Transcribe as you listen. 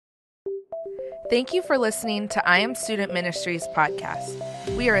Thank you for listening to I Am Student Ministries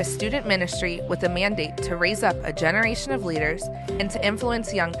podcast. We are a student ministry with a mandate to raise up a generation of leaders and to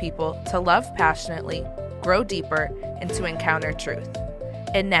influence young people to love passionately, grow deeper, and to encounter truth.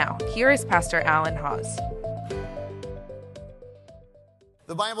 And now, here is Pastor Alan Hawes.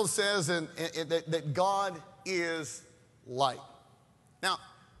 The Bible says that God is light. Now,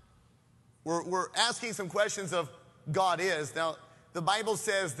 we're asking some questions of God is. Now, the Bible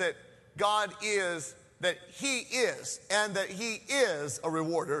says that God is, that He is, and that He is a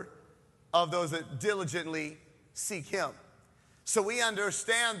rewarder of those that diligently seek Him. So we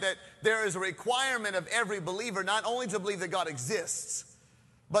understand that there is a requirement of every believer not only to believe that God exists,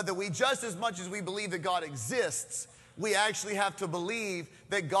 but that we just as much as we believe that God exists, we actually have to believe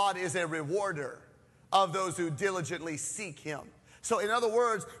that God is a rewarder of those who diligently seek Him. So in other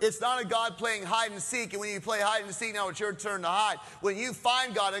words, it's not a God playing hide and seek, and when you play hide and seek, now it's your turn to hide. When you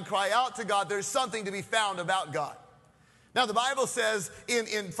find God and cry out to God, there's something to be found about God. Now the Bible says in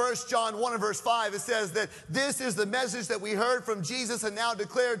 1 John 1 and verse 5, it says that this is the message that we heard from Jesus and now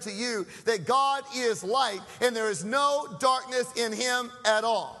declare to you, that God is light and there is no darkness in Him at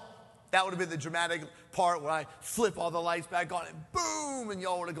all. That would have been the dramatic part where I flip all the lights back on and boom, and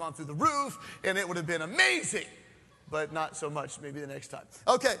y'all would have gone through the roof and it would have been amazing. But not so much, maybe the next time.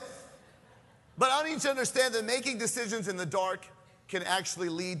 Okay, but I need to understand that making decisions in the dark can actually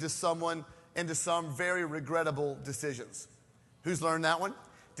lead to someone into some very regrettable decisions. Who's learned that one?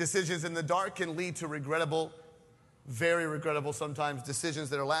 Decisions in the dark can lead to regrettable, very regrettable sometimes, decisions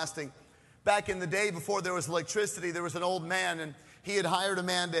that are lasting. Back in the day before there was electricity, there was an old man, and he had hired a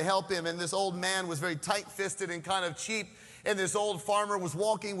man to help him, and this old man was very tight-fisted and kind of cheap. And this old farmer was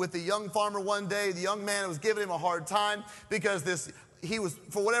walking with the young farmer one day. The young man was giving him a hard time because he was,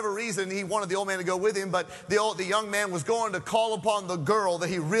 for whatever reason, he wanted the old man to go with him, but the young man was going to call upon the girl that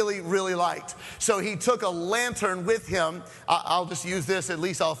he really, really liked. So he took a lantern with him. I'll just use this, at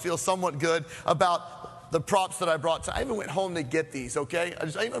least I'll feel somewhat good about the props that I brought. I even went home to get these, okay?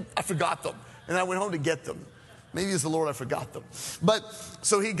 I forgot them, and I went home to get them. Maybe it's the Lord, I forgot them. But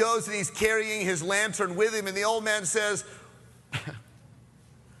so he goes and he's carrying his lantern with him, and the old man says,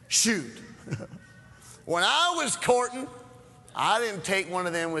 shoot, when I was courting, I didn't take one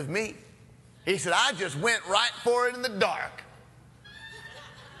of them with me. He said, I just went right for it in the dark.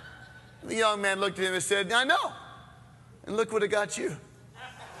 The young man looked at him and said, I know, and look what it got you.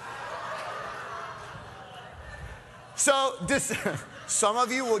 So some of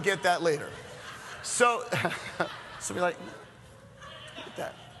you will get that later. So be like, get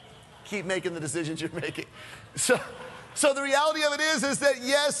that. Keep making the decisions you're making. So the reality of it is that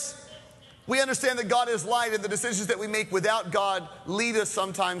yes, we understand that God is light, and the decisions that we make without God lead us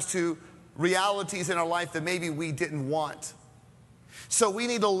sometimes to realities in our life that maybe we didn't want. So we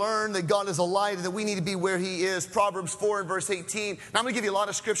need to learn that God is a light and that we need to be where He is. Proverbs 4 and verse 18. Now I'm going to give you a lot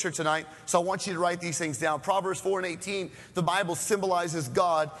of scripture tonight, so I want you to write these things down. Proverbs 4 and 18, the Bible symbolizes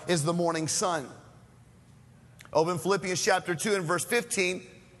God as the morning sun. Open Philippians chapter 2 and verse 15.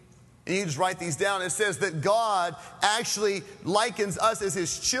 And you just write these down. It says that God actually likens us as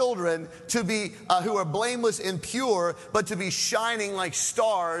His children to be who are blameless and pure, but to be shining like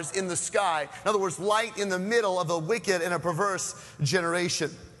stars in the sky. In other words, light in the middle of a wicked and a perverse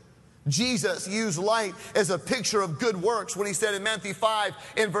generation. Jesus used light as a picture of good works when He said in Matthew 5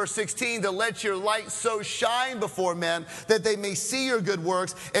 in verse 16 to let your light so shine before men that they may see your good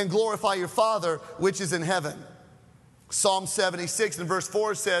works and glorify your Father which is in heaven. Psalm 76 and verse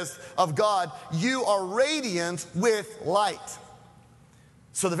 4 says of God, you are radiant with light.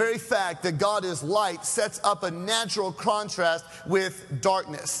 So the very fact that God is light sets up a natural contrast with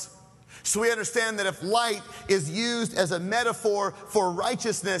darkness. So we understand that if light is used as a metaphor for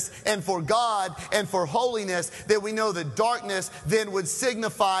righteousness and for God and for holiness, that we know that darkness then would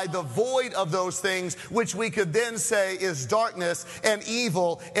signify the void of those things, which we could then say is darkness and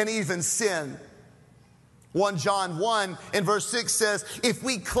evil and even sin. 1 John 1 and verse 6 says, if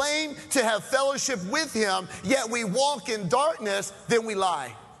we claim to have fellowship with Him, yet we walk in darkness, then we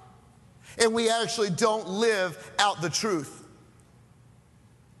lie. And we actually don't live out the truth.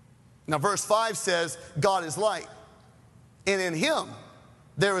 Now verse 5 says, God is light, and in Him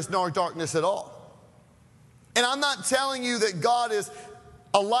there is no darkness at all. And I'm not telling you that God is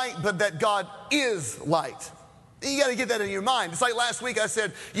a light, but that God is light. You got to get that in your mind. It's like last week I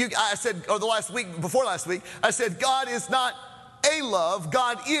said, or the last week, before last week, I said, God is not a love,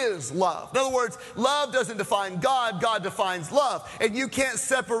 God is love. In other words, love doesn't define God, God defines love. And you can't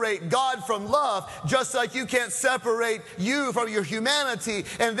separate God from love, just like you can't separate you from your humanity,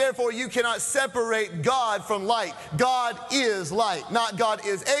 and therefore you cannot separate God from light. God is light, not God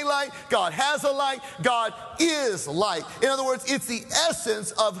is a light, God has a light, God is light. In other words, it's the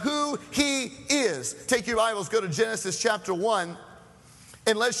essence of who He is. Take your Bibles, go to Genesis chapter 1.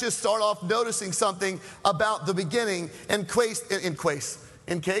 And let's just start off noticing something about the beginning in case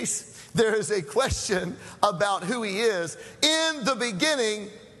there is a question about who He is. In the beginning,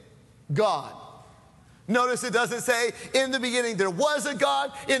 God. Notice it doesn't say, in the beginning there was a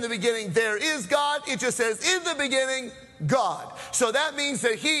God, in the beginning there is God. It just says, in the beginning, God. So that means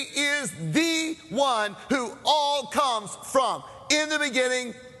that He is the one who all comes from. In the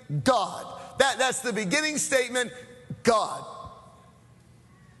beginning, God. That's the beginning statement, God.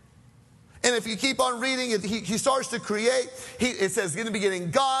 And if you keep on reading, he starts to create. It says, in the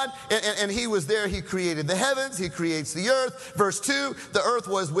beginning, God, and He was there. He created the heavens. He creates the earth. Verse 2, the earth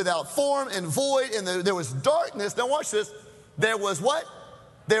was without form and void, and there was darkness. Now watch this. There was what?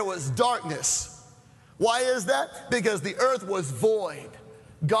 There was darkness. Why is that? Because the earth was void.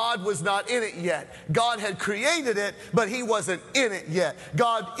 God was not in it yet. God had created it, but He wasn't in it yet.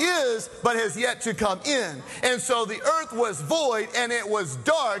 God is, but has yet to come in. And so the earth was void and it was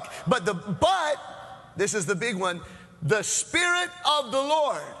dark, but this is the big one, the Spirit of the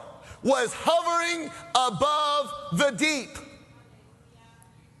Lord was hovering above the deep.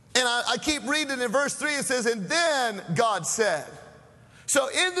 And I keep reading in verse 3, it says, and then God said. So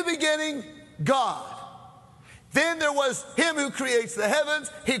in the beginning, God. Then there was Him who creates the heavens.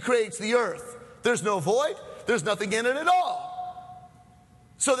 He creates the earth. There's no void. There's nothing in it at all.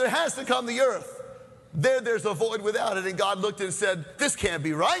 So there has to come the earth. There's a void without it. And God looked and said, this can't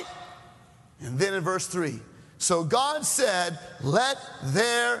be right. And then in verse 3, so God said, let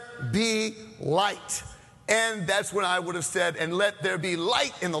there be light. And that's when I would have said, and let there be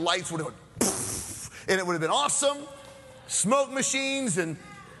light. And the lights would have gone, poof, and it would have been awesome. Smoke machines and,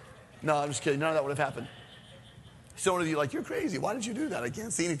 no, I'm just kidding. None of that would have happened. Some of you are like, you're crazy. Why did you do that? I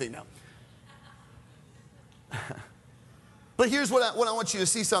can't see anything now. But here's what I want you to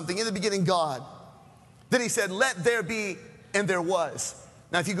see something. In the beginning, God. Then He said, let there be, and there was.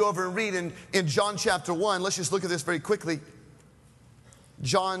 Now, if you go over and read in John chapter 1, let's just look at this very quickly.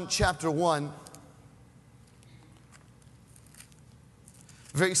 John chapter 1.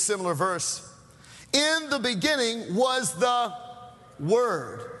 Very similar verse. In the beginning was the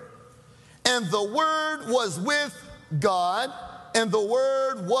Word. And the Word was with God, and the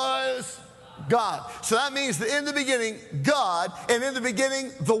Word was God. So that means that in the beginning, God, and in the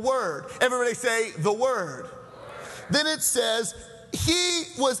beginning, the Word. Everybody say, the Word. Then it says, He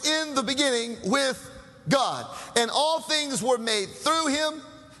was in the beginning with God, and all things were made through Him,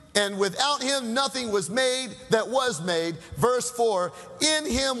 and without Him nothing was made that was made. Verse 4, in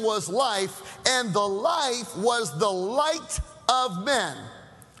Him was life, and the life was the light of men.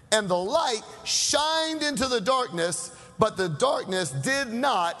 And the light shined into the darkness, but the darkness did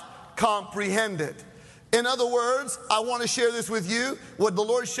not comprehend it. In other words, I want to share this with you. What the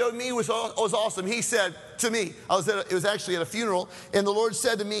Lord showed me was awesome. He said to me, it was actually at a funeral, and the Lord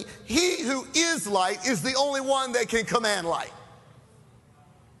said to me, He who is light is the only one that can command light.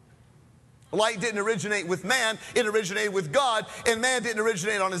 Light didn't originate with man, it originated with God, and man didn't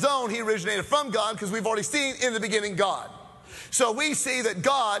originate on his own. He originated from God, because we've already seen in the beginning God. So we see that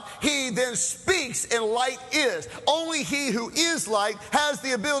God, He then speaks and light is. Only He who is light has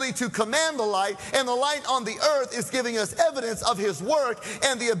the ability to command the light, and the light on the earth is giving us evidence of His work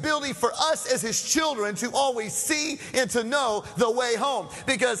and the ability for us as His children to always see and to know the way home.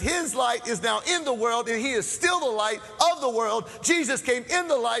 Because His light is now in the world, and He is still the light of the world. Jesus came in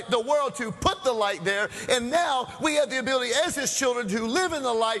the light, the world, to put the light there, and now we have the ability as His children to live in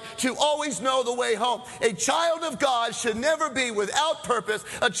the light, to always know the way home. A child of God should never be without purpose.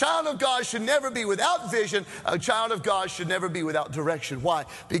 A child of God should never be without vision. A child of God should never be without direction. Why?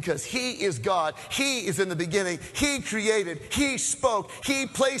 Because He is God. He is in the beginning. He created. He spoke. He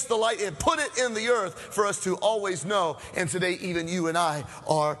placed the light and put it in the earth for us to always know. And today, even you and I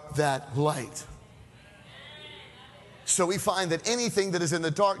are that light. So we find that anything that is in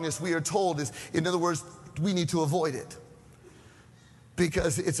the darkness, we are told, is, in other words, we need to avoid it,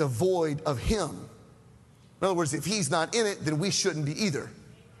 because it's a void of Him. In other words, if He's not in it, then we shouldn't be either.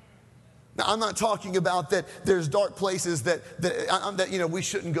 Now, I'm not talking about that there's dark places that we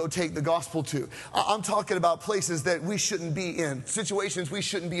shouldn't go take the gospel to. I'm talking about places that we shouldn't be in, situations we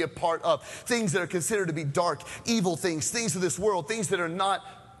shouldn't be a part of, things that are considered to be dark, evil things of this world, things that are not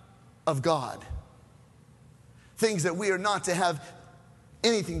of God. things that we are not to have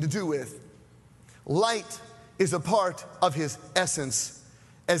anything to do with. Light is a part of his essence,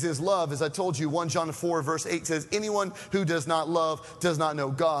 as is love. As I told you, 1 John 4 verse 8 says, anyone who does not love does not know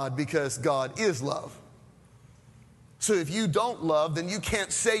God, because God is love. So if you don't love, then you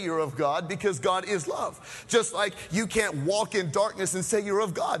can't say you're of God, because God is love. Just like you can't walk in darkness and say you're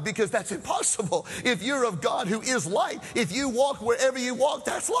of God, because that's impossible. If you're of God who is light, if you walk wherever you walk,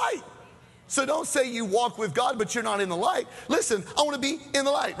 that's light. So don't say you walk with God, but you're not in the light. Listen, I want to be in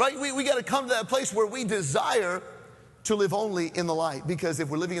the light, right? We got to come to that place where we desire to live only in the light, because if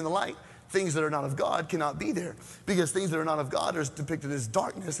we're living in the light, things that are not of God cannot be there, because things that are not of God are depicted as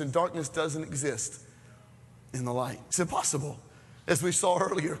darkness, and darkness doesn't exist in the light. It's impossible. As we saw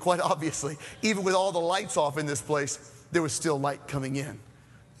earlier, quite obviously, even with all the lights off in this place, there was still light coming in.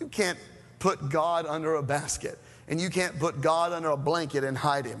 You can't put God under a basket, and you can't put God under a blanket and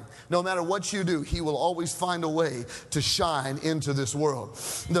hide him. No matter what you do, he will always find a way to shine into this world.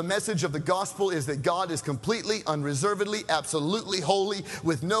 The message of the gospel is that God is completely, unreservedly, absolutely holy,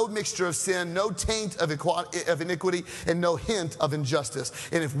 with no mixture of sin, no taint of iniquity, and no hint of injustice.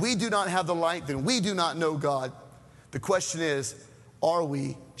 And if we do not have the light, then we do not know God. The question is, are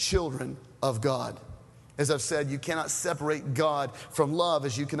we children of God? As I've said, you cannot separate God from love,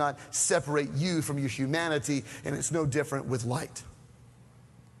 as you cannot separate you from your humanity, and it's no different with light.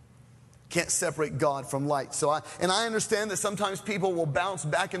 Can't separate God from light. I understand that sometimes people will bounce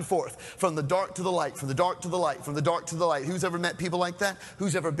back and forth from the dark to the light, from the dark to the light, from the dark to the light. Who's ever met people like that?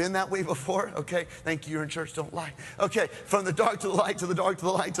 Who's ever been that way before? Okay, thank you, you're in church, don't lie. Okay, from the dark to the light, to the dark to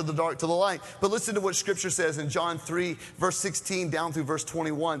the light, to the dark to the light. But listen to what Scripture says in John 3, verse 16 down through verse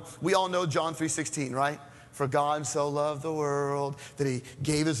 21. We all know John 3:16, right? For God so loved the world that he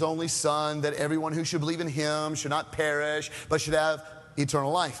gave his only son, that everyone who should believe in him should not perish, but should have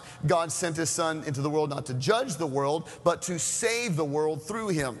eternal life. God sent his son into the world not to judge the world, but to save the world through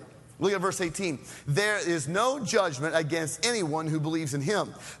him. Look at verse 18. There is no judgment against anyone who believes in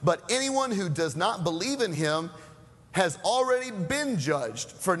him, but anyone who does not believe in him has already been judged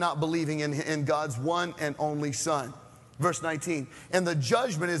for not believing in God's one and only son. Verse 19. And the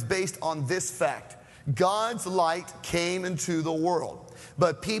judgment is based on this fact: God's light came into the world,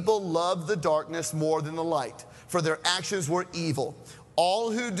 but people loved the darkness more than the light, for their actions were evil.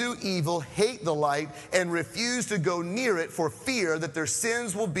 All who do evil hate the light and refuse to go near it for fear that their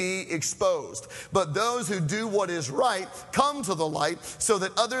sins will be exposed. But those who do what is right come to the light so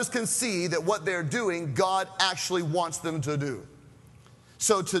that others can see that what they're doing, God actually wants them to do.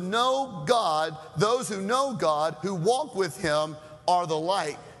 So to know God, those who know God, who walk with him, are the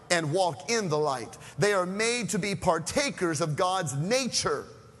light and walk in the light. They are made to be partakers of God's nature.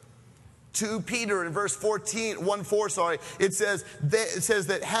 2 Peter in verse 1:4, it says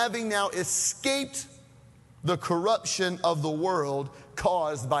that having now escaped the corruption of the world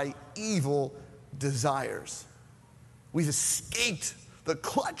caused by evil desires. We've escaped the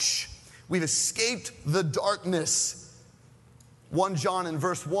clutch. We've escaped the darkness. 1 John in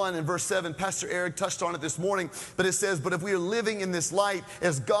verse 1 and verse 7, Pastor Eric touched on it this morning, but it says, but if we are living in this light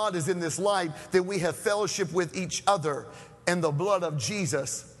as God is in this light, then we have fellowship with each other, and the blood of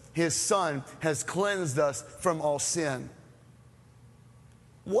Jesus, his son, has cleansed us from all sin.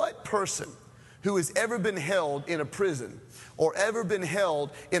 What person who has ever been held in a prison, or ever been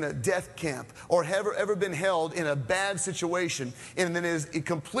held in a death camp, or ever been held in a bad situation, and then is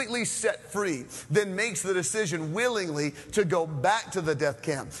completely set free, then makes the decision willingly to go back to the death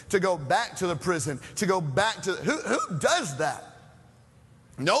camp, to go back to the prison, to go back to... Who does that?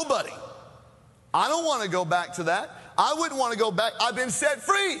 Nobody. I don't want to go back to that. I wouldn't want to go back. I've been set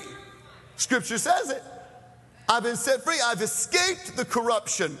free. Scripture says it. I've been set free. I've escaped the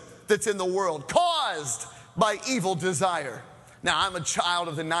corruption that's in the world caused by evil desire. Now, I'm a child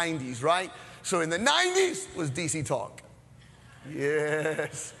of the 90s, right? So in the 90s was DC Talk.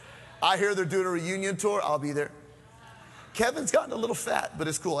 Yes. I hear they're doing a reunion tour. I'll be there. Kevin's gotten a little fat, but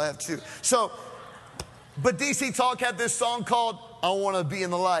it's cool. I have two. But DC Talk had this song called I Want to Be in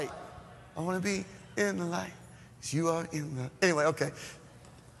the Light. I want to be in the light. You are in the... Anyway, okay.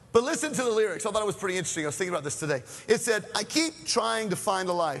 But listen to the lyrics. I thought it was pretty interesting. I was thinking about this today. It said, I keep trying to find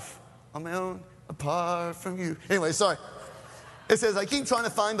a life on my own, apart from you. Anyway, sorry. It says, I keep trying to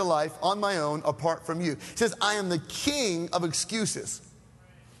find a life on my own, apart from you. It says, I am the king of excuses.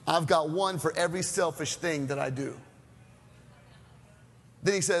 I've got one for every selfish thing that I do.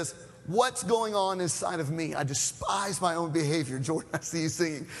 Then he says, what's going on inside of me? I despise my own behavior. Jordan, I see you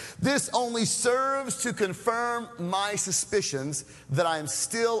singing. This only serves to confirm my suspicions that I am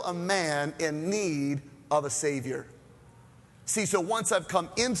still a man in need of a Savior. See, so once I've come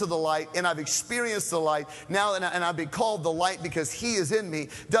into the light and I've experienced the light, now and I've been called the light because he is in me,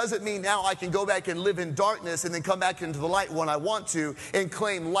 doesn't mean now I can go back and live in darkness and then come back into the light when I want to and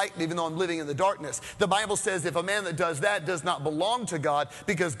claim light even though I'm living in the darkness. The Bible says if a man that does that does not belong to God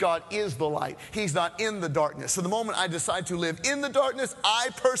because God is the light. He's not in the darkness. So the moment I decide to live in the darkness, I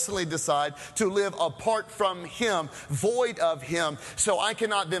personally decide to live apart from him, void of him. So I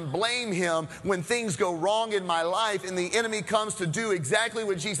cannot then blame him when things go wrong in my life and the enemy comes to do exactly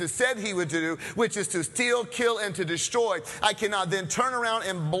what Jesus said he would do, which is to steal, kill, and to destroy. I cannot then turn around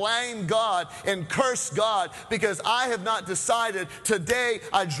and blame God and curse God because I have not decided today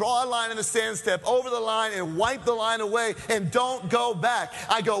I draw a line in the sand, step over the line and wipe the line away and don't go back.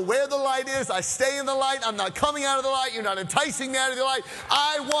 I go where the light is. I stay in the light. I'm not coming out of the light. You're not enticing me out of the light.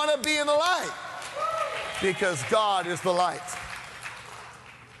 I want to be in the light because God is the light.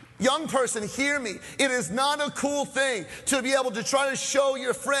 Young person, hear me. It is not a cool thing to be able to try to show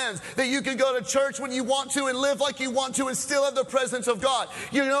your friends that you can go to church when you want to and live like you want to and still have the presence of God.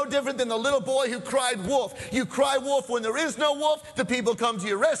 You're no different than the little boy who cried wolf. You cry wolf when there is no wolf. The people come to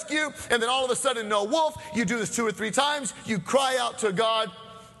your rescue and then all of a sudden no wolf. You do this 2 or 3 times. You cry out to God.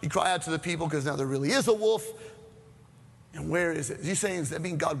 You cry out to the people because now there really is a wolf. And where is it? Is he saying, does that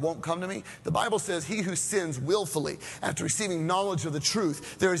mean God won't come to me? The Bible says, he who sins willfully after receiving knowledge of the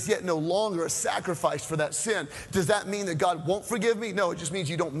truth, there is yet no longer a sacrifice for that sin. Does that mean that God won't forgive me? No, it just means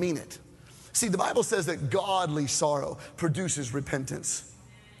you don't mean it. See, the Bible says that godly sorrow produces repentance.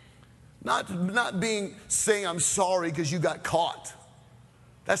 Not saying I'm sorry because you got caught.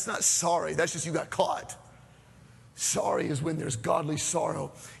 That's not sorry. That's just you got caught. Sorry is when there's godly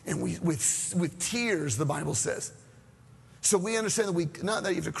sorrow. And with tears, the Bible says. So we understand that not that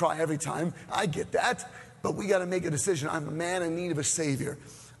you have to cry every time. I get that. But we got to make a decision. I'm a man in need of a Savior.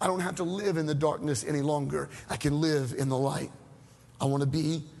 I don't have to live in the darkness any longer. I can live in the light. I want to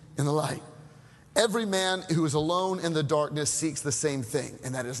be in the light. Every man who is alone in the darkness seeks the same thing,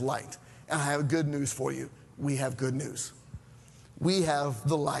 and that is light. And I have good news for you. We have good news. We have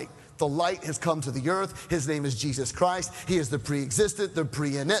the light. The light has come to the earth. His name is Jesus Christ. He is the pre-existent, the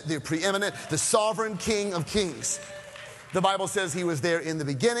preeminent, the sovereign King of kings. The Bible says he was there in the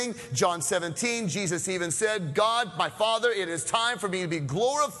beginning. John 17, Jesus even said, God, my Father, it is time for me to be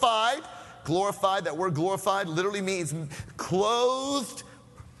glorified. Glorified, that word glorified literally means clothed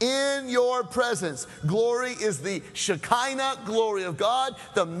in your presence. Glory is the Shekinah glory of God,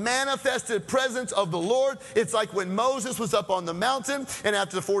 the manifested presence of the Lord. It's like when Moses was up on the mountain and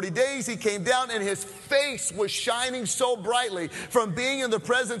after 40 days he came down and his face was shining so brightly from being in the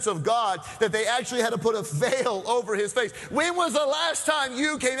presence of God that they actually had to put a veil over his face. When was the last time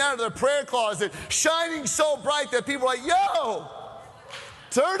you came out of the prayer closet shining so bright that people were like, yo,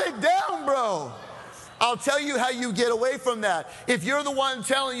 turn it down, bro? I'll tell you how you get away from that. If you're the one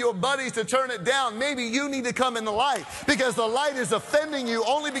telling your buddies to turn it down, maybe you need to come in the light because the light is offending you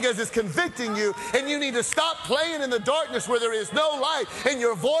only because it's convicting you, and you need to stop playing in the darkness where there is no light and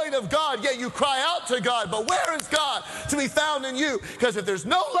you're void of God, yet you cry out to God. But where is God to be found in you? Because if there's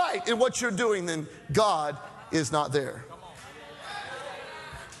no light in what you're doing, then God is not there.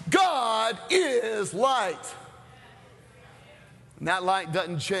 God is light. And that light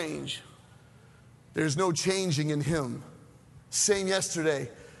doesn't change. There's no changing in him. Same yesterday,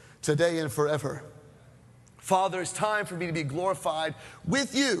 today, and forever. Father, it's time for me to be glorified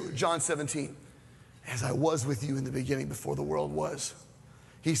with you, John 17, as I was with you in the beginning before the world was.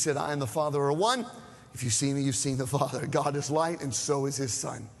 He said, I and the Father are one. If you see me, you've seen the Father. God is light, and so is his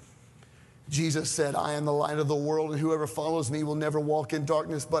Son. Jesus said, I am the light of the world, and whoever follows me will never walk in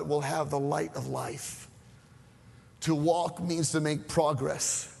darkness, but will have the light of life. To walk means to make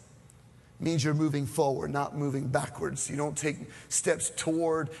progress. Means you're moving forward, not moving backwards. You don't take steps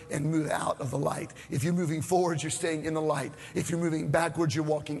toward and move out of the light. If you're moving forward, you're staying in the light. If you're moving backwards, you're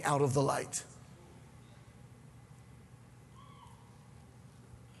walking out of the light.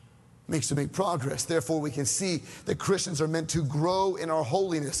 Makes to make progress. Therefore, we can see that Christians are meant to grow in our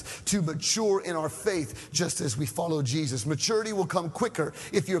holiness, to mature in our faith, just as we follow Jesus. Maturity will come quicker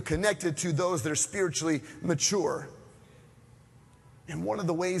if you're connected to those that are spiritually mature. And one of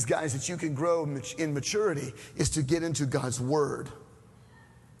the ways, guys, that you can grow in maturity is to get into God's Word.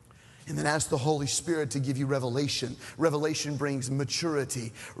 And then ask the Holy Spirit to give you revelation. Revelation brings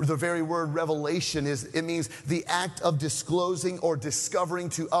maturity. The very word revelation it means the act of disclosing or discovering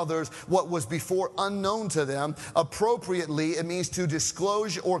to others what was before unknown to them. Appropriately, it means to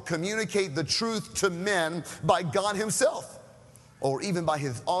disclose or communicate the truth to men by God himself, or even by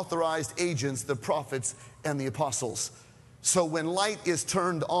his authorized agents, the prophets and the apostles. So when light is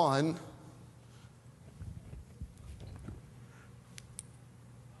turned on,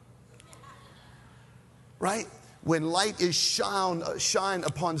 right? When light is shine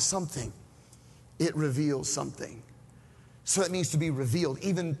upon something, it reveals something. So it means to be revealed.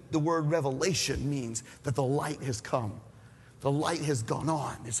 Even the word revelation means that the light has come. The light has gone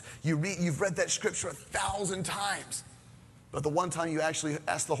on. You've read that scripture 1,000 times. But the one time you actually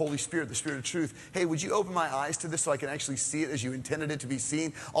ask the Holy Spirit, the Spirit of truth, hey, would you open my eyes to this so I can actually see it as you intended it to be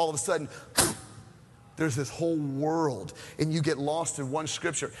seen? All of a sudden, there's this whole world, and you get lost in one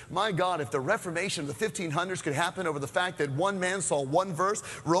scripture. My God, if the Reformation of the 1500s could happen over the fact that one man saw one verse,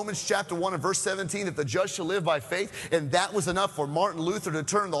 Romans chapter 1 and verse 17, that the just shall live by faith, and that was enough for Martin Luther to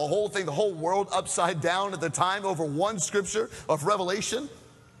turn the whole thing, the whole world upside down at the time over one scripture of Revelation.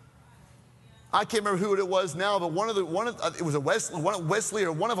 I can't remember who it was now, but it was Wesley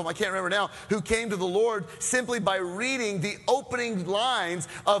or one of them, I can't remember now, who came to the Lord simply by reading the opening lines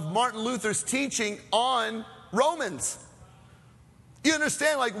of Martin Luther's teaching on Romans. You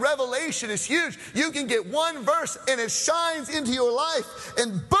understand, like Revelation is huge. You can get one verse and it shines into your life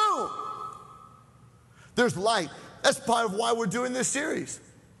and boom, there's light. That's part of why we're doing this series.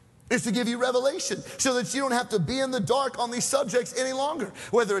 Is to give you revelation so that you don't have to be in the dark on these subjects any longer.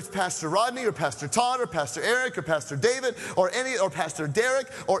 Whether it's Pastor Rodney or Pastor Todd or Pastor Eric or Pastor David or Pastor Derek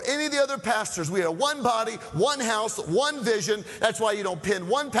or any of the other pastors. We are one body, one house, one vision. That's why you don't pin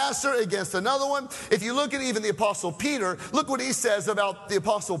one pastor against another one. If you look at even the Apostle Peter, look what he says about the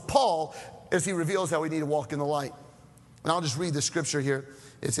Apostle Paul as he reveals how we need to walk in the light. And I'll just read the scripture here.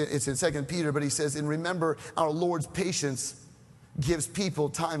 It's in 2 Peter, but he says, and remember our Lord's patience gives people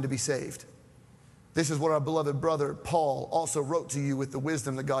time to be saved. This is what our beloved brother Paul also wrote to you with the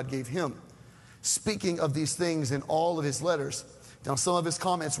wisdom that God gave him, speaking of these things in all of his letters. Now, some of his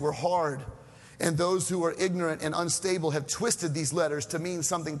comments were hard, and those who are ignorant and unstable have twisted these letters to mean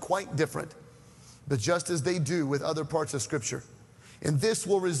something quite different, but just as they do with other parts of Scripture. And this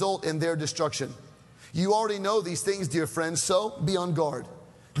will result in their destruction. You already know these things, dear friends, so be on guard.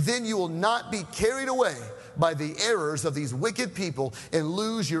 Then you will not be carried away by the errors of these wicked people and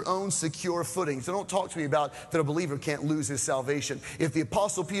lose your own secure footing. So don't talk to me about that a believer can't lose his salvation. If the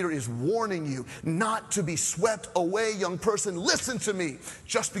Apostle Peter is warning you not to be swept away, young person, listen to me.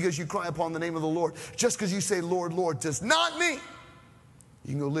 Just because you cry upon the name of the Lord, just because you say, Lord, Lord, does not mean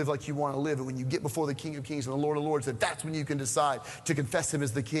you can go live like you want to live. And when you get before the King of Kings and the Lord of Lords, that's when you can decide to confess Him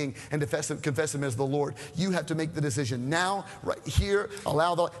as the King and to confess Him as the Lord. You have to make the decision now, right here,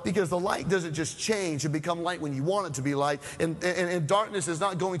 because the light doesn't just change and become light when you want it to be light. And darkness is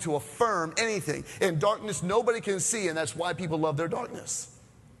not going to affirm anything. In darkness, nobody can see, and that's why people love their darkness.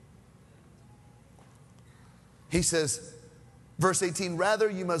 He says, verse 18,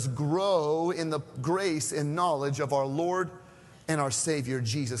 rather you must grow in the grace and knowledge of our Lord and our Savior,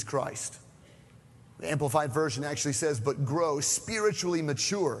 Jesus Christ. The Amplified Version actually says, but grow spiritually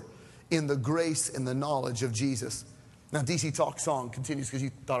mature in the grace and the knowledge of Jesus. Now, DC Talk song continues because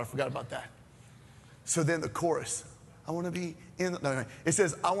you thought I forgot about that. So then the chorus, I want to be in, it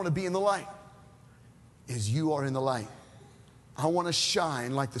says, I want to be in the light as you are in the light. I want to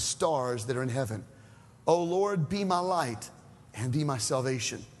shine like the stars that are in heaven. Oh Lord, be my light and be my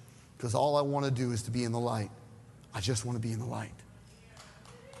salvation, because all I want to do is to be in the light. I just want to be in the light.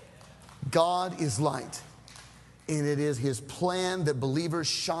 God is light, and it is His plan that believers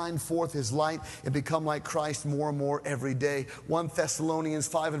shine forth His light and become like Christ more and more every day. 1 Thessalonians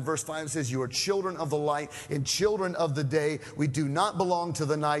 5 and verse 5 says, you are children of the light and children of the day. We do not belong to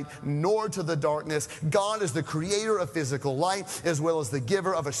the night nor to the darkness. God is the creator of physical light as well as the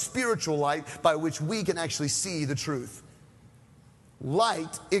giver of a spiritual light by which we can actually see the truth.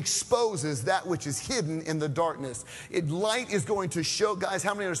 Light exposes that which is hidden in the darkness. Light is going to show, guys,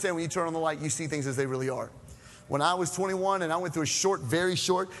 how many understand when you turn on the light, you see things as they really are? When I was 21 and I went through a very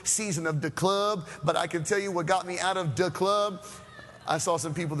short season of the club, but I can tell you what got me out of the club. I saw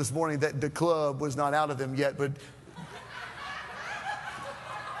some people this morning that the club was not out of them yet, but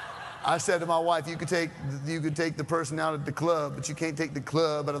I said to my wife, you could take the person out of the club, but you can't take the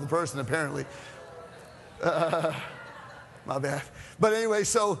club out of the person, apparently. My bad. But anyway,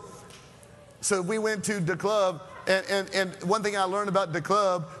 so we went to the club, and one thing I learned about the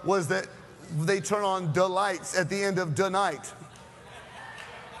club was that they turn on the lights at the end of the night.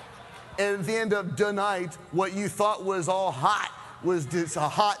 And at the end of the night, what you thought was all hot was just a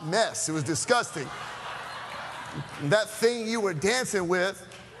hot mess. It was disgusting. That thing you were dancing with,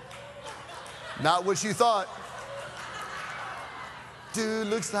 not what you thought. Dude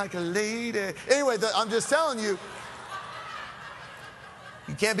looks like a lady. Anyway, I'm just telling you,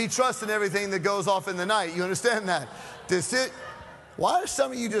 you can't be trusting everything that goes off in the night. You understand that? Why are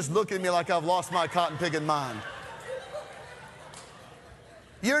some of you just looking at me like I've lost my cotton picking mind?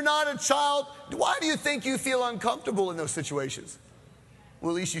 You're not a child. Why do you think you feel uncomfortable in those situations?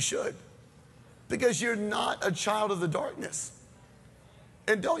 Well, at least you should. Because you're not a child of the darkness.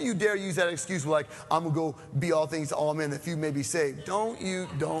 And don't you dare use that excuse like, I'm going to go be all things to all men that few may be saved. Don't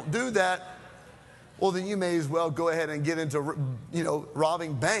do that. Well, then you may as well go ahead and get into,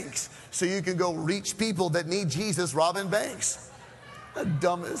 robbing banks so you can go reach people that need Jesus robbing banks.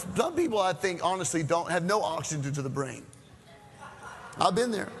 Some people, I think, honestly, don't have no oxygen to the brain. I've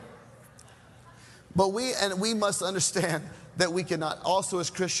been there. But we must understand that we cannot, also as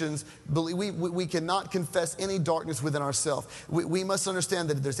Christians, we cannot confess any darkness within ourselves. We must understand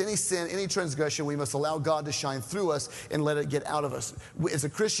that if there's any sin, any transgression, we must allow God to shine through us and let it get out of us. As a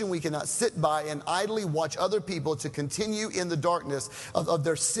Christian, we cannot sit by and idly watch other people to continue in the darkness of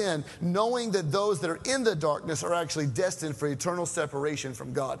their sin, knowing that those that are in the darkness are actually destined for eternal separation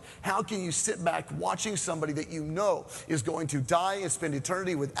from God. How can you sit back watching somebody that you know is going to die and spend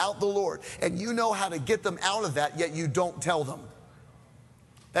eternity without the Lord, and you know how to get them out of that, yet you don't tell them?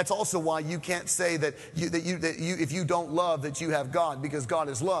 That's also why you can't say that if you don't love, that you have God, because God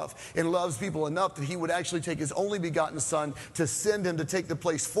is love and loves people enough that he would actually take his only begotten son to send him to take the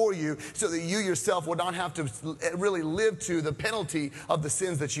place for you so that you yourself would not have to really live to the penalty of the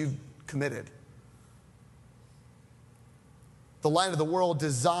sins that you've committed. The light of the world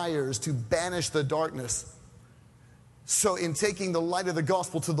desires to banish the darkness. So in taking the light of the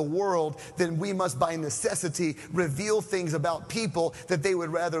gospel to the world, then we must by necessity reveal things about people that they would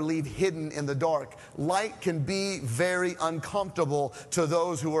rather leave hidden in the dark. Light can be very uncomfortable to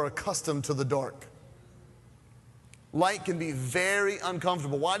those who are accustomed to the dark. Light can be very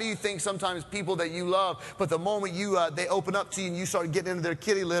uncomfortable. Why do you think sometimes people that you love, but the moment they open up to you and you start getting into their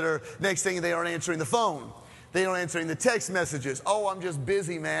kitty litter, next thing they aren't answering the phone? They aren't answering the text messages. Oh, I'm just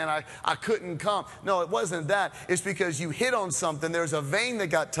busy, man. I couldn't come. No, it wasn't that. It's because you hit on something. There's a vein that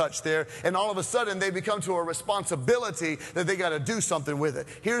got touched there, and all of a sudden they become to a responsibility that they got to do something with it.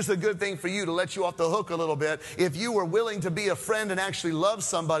 Here's the good thing for you to let you off the hook a little bit. If you were willing to be a friend and actually love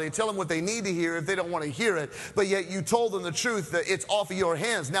somebody, tell them what they need to hear if they don't want to hear it, but yet you told them the truth, that it's off of your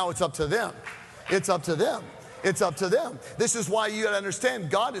hands. Now it's up to them. It's up to them. It's up to them. This is why you got to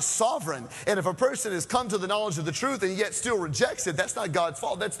understand God is sovereign. And if a person has come to the knowledge of the truth and yet still rejects it, that's not God's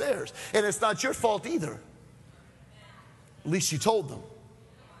fault. That's theirs. And it's not your fault either. At least you told them.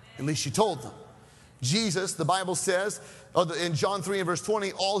 At least you told them. Jesus, the Bible says, in John 3 and verse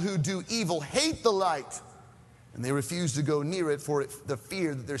 20, all who do evil hate the light, and they refuse to go near it for the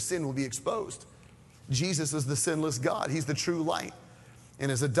fear that their sin will be exposed. Jesus is the sinless God. He's the true light.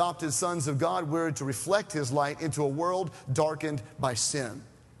 And as adopted sons of God, we're to reflect his light into a world darkened by sin.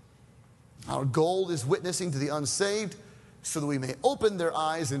 Our goal is witnessing to the unsaved so that we may open their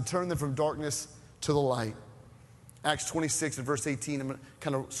eyes and turn them from darkness to the light. Acts 26 and verse 18, I'm going to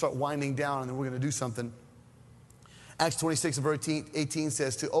kind of start winding down and then we're going to do something. Acts 26 and verse 18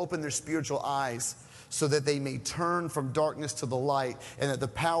 says, to open their spiritual eyes so that they may turn from darkness to the light, and that the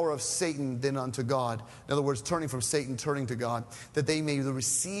power of Satan then unto God. In other words, turning from Satan, turning to God, that they may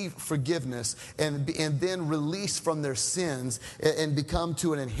receive forgiveness and then release from their sins and become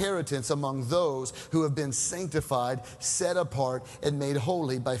to an inheritance among those who have been sanctified, set apart, and made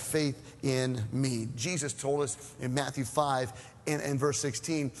holy by faith in me. Jesus told us in Matthew 5 and verse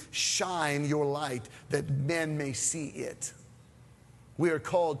 16, shine your light that men may see it. We are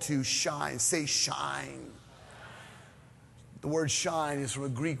called to shine. Say shine. The word shine is from a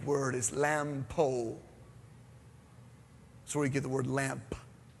Greek word. It's lampo. That's where you get the word lamp.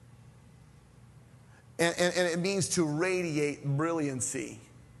 And it means to radiate brilliancy.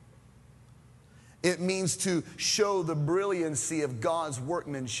 It means to show the brilliancy of God's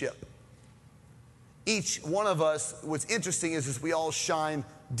workmanship. Each one of us, what's interesting is we all shine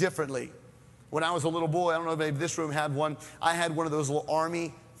differently. When I was a little boy, I don't know if maybe this room had one, I had one of those little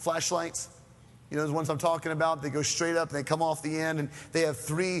army flashlights. You know, those ones I'm talking about, they go straight up and they come off the end, and they have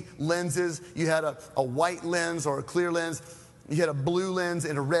 3 lenses. You had a white lens or a clear lens. You had a blue lens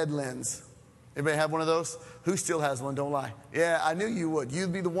and a red lens. Everybody have one of those? Who still has one? Don't lie. Yeah, I knew you would.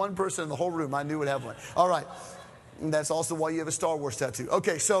 You'd be the one person in the whole room I knew would have one. All right. And that's also why you have a Star Wars tattoo.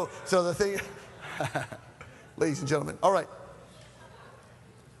 Okay, so the thing, ladies and gentlemen, all right.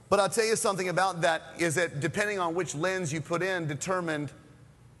 But I'll tell you something about that is that depending on which lens you put in determined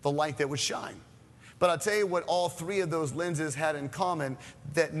the light that would shine. But I'll tell you what all 3 of those lenses had in common,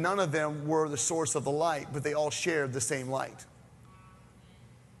 that none of them were the source of the light, but they all shared the same light.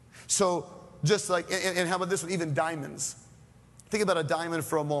 So just like, and how about this one, even diamonds. Think about a diamond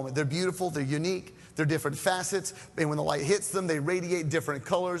for a moment. They're beautiful, they're unique, They're different facets, and when the light hits them, they radiate different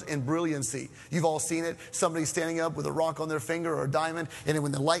colors and brilliancy. You've all seen it. Somebody standing up with a rock on their finger or a diamond, and then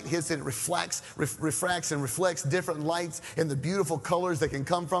when the light hits it, it refracts and reflects different lights and the beautiful colors that can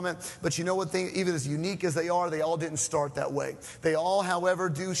come from it. But you know what? Even as unique as they are, they all didn't start that way. They all, however,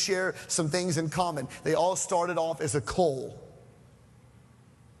 do share some things in common. They all started off as a coal.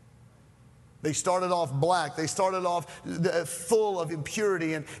 They started off black. They started off full of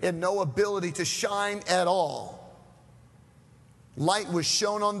impurity and no ability to shine at all. Light was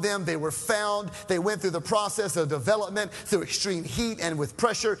shown on them. They were found. They went through the process of development through extreme heat and with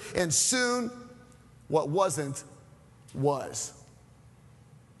pressure. And soon, what wasn't was.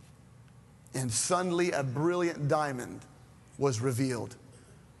 And suddenly, a brilliant diamond was revealed.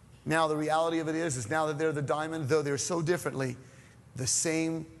 Now, the reality of it is now that they're the diamond, though they're so differently, the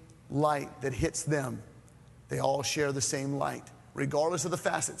same light that hits them, they all share the same light, regardless of the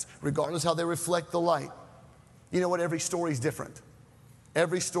facets, regardless how they reflect the light. You know what? Every story is different.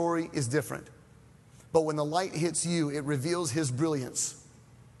 Every story is different. But when the light hits you, it reveals His brilliance.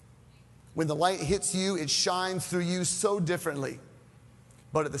 When the light hits you, it shines through you so differently.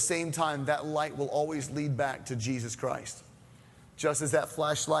 But at the same time, that light will always lead back to Jesus Christ. Just as that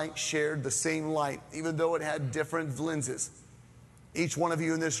flashlight shared the same light, even though it had different lenses. Each one of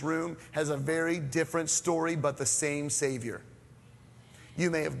you in this room has a very different story, but the same Savior. You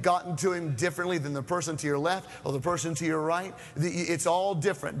may have gotten to Him differently than the person to your left or the person to your right. It's all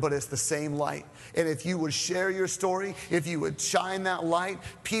different, but it's the same light. And if you would share your story, if you would shine that light,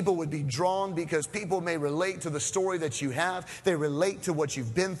 people would be drawn because people may relate to the story that you have. They relate to what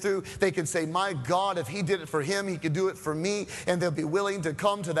you've been through. They can say, my God, if He did it for him, He could do it for me. And they'll be willing to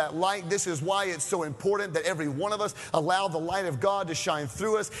come to that light. This is why it's so important that every one of us allow the light of God to shine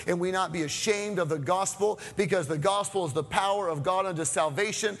through us and we not be ashamed of the gospel, because the gospel is the power of God unto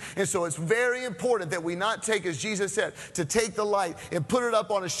salvation. And so it's very important that we not take, as Jesus said, to take the light and put it up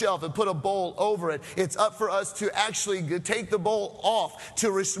on a shelf and put a bowl over it. It's up for us to actually take the bowl off,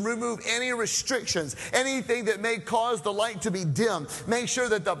 to remove any restrictions, anything that may cause the light to be dim. Make sure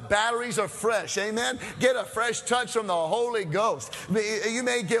that the batteries are fresh. Amen? Get a fresh touch from the Holy Ghost. You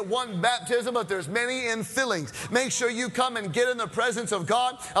may get one baptism, but there's many infillings. Make sure you come and get in the presence of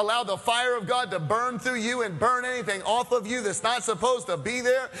God. Allow the fire of God to burn through you and burn anything off of you that's not supposed to be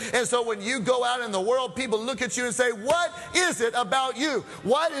there. And so when you go out in the world, people look at you and say, what is it about you?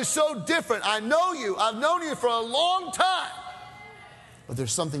 What is so different? I know you. I've known you for a long time. But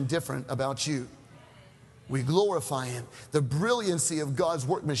there's something different about you. We glorify Him. The brilliancy of God's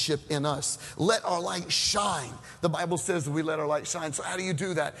workmanship in us. Let our light shine. The Bible says that we let our light shine. So how do you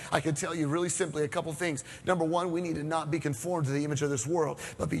do that? I can tell you really simply a couple things. Number one, we need to not be conformed to the image of this world,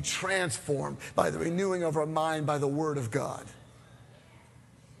 but be transformed by the renewing of our mind by the Word of God.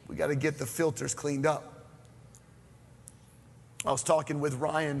 We got to get the filters cleaned up. I was talking with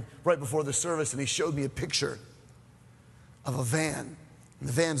Ryan right before the service, and he showed me a picture of a van. And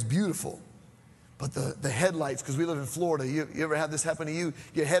the van's beautiful, but the headlights, because we live in Florida, you ever had this happen to you?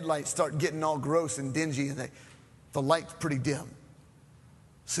 Your headlights start getting all gross and dingy, and the light's pretty dim.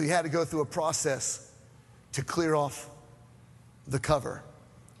 So you had to go through a process to clear off the cover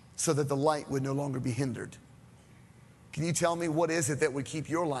so that the light would no longer be hindered. Can you tell me what is it that would keep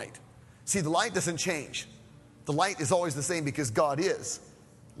your light? See, the light doesn't change. The light is always the same because God is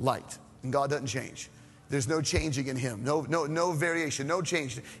light, and God doesn't change. There's no changing in Him, no variation, no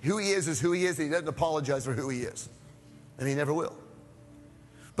change. Who He is who He is, and He doesn't apologize for who He is, and He never will.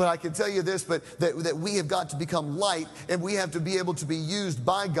 But I can tell you this, that we have got to become light, and we have to be able to be used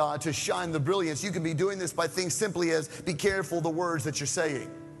by God to shine the brilliance. You can be doing this by things simply as, be careful the words that you're saying.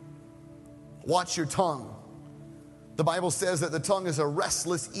 Watch your tongue. The Bible says that the tongue is a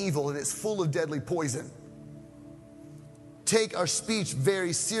restless evil and it's full of deadly poison. Take our speech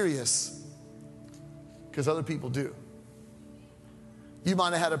very serious, because other people do. You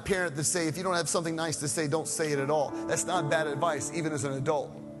might have had a parent that say, if you don't have something nice to say, don't say it at all. That's not bad advice, even as an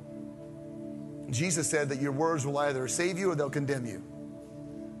adult. Jesus said that your words will either save you or they'll condemn you.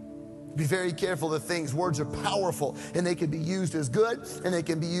 Be very careful of things. Words are powerful, and they can be used as good and they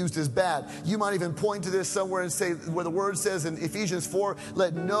can be used as bad. You might even point to this somewhere and say, where the word says in Ephesians 4,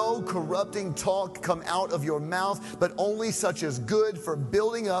 let no corrupting talk come out of your mouth, but only such as good for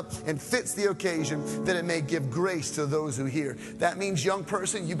building up and fits the occasion, that it may give grace to those who hear. That means, young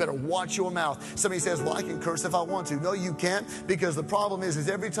person, you better watch your mouth. Somebody says, well, I can curse if I want to. No, you can't, because the problem is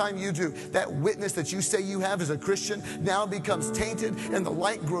every time you do, that witness that you say you have as a Christian now becomes tainted and the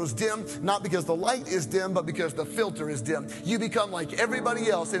light grows dim dim, not because the light is dim, but because the filter is dim. You become like everybody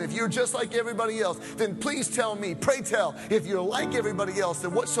else. And if you're just like everybody else, then please tell me, pray tell, if you're like everybody else,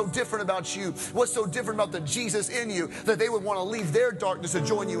 then what's so different about you? What's so different about the Jesus in you that they would want to leave their darkness to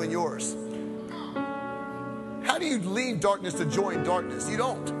join you in yours? How do you leave darkness to join darkness? You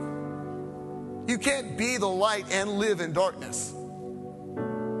don't. You can't be the light and live in darkness.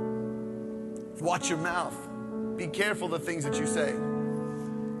 Watch your mouth. Be careful the things that you say.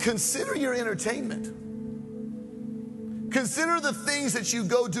 Consider your entertainment. Consider the things that you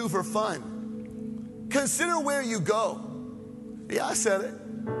go do for fun. Consider where you go. Yeah, I said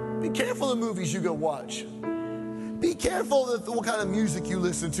it. Be careful of the movies you go watch. Be careful of what kind of music you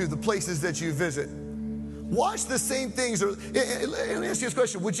listen to, the places that you visit. Watch the same things. Let me ask you this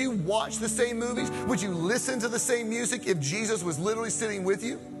question. Would you watch the same movies? Would you listen to the same music if Jesus was literally sitting with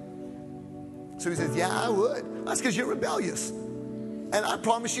you? So he says, yeah, I would. That's because you're rebellious. And I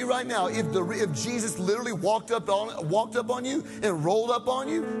promise you right now, if Jesus literally walked up on you and rolled up on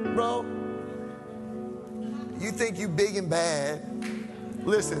you, bro, you think you big and bad.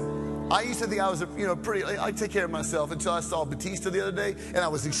 Listen, I used to think I was I take care of myself until I saw Batista the other day, and I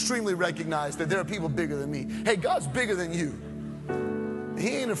was extremely recognized that there are people bigger than me. Hey, God's bigger than you. He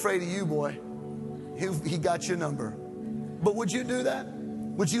ain't afraid of you, boy. He got your number. But would you do that?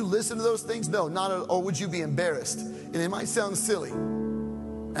 Would you listen to those things? No, not at all. Or would you be embarrassed? And it might sound silly.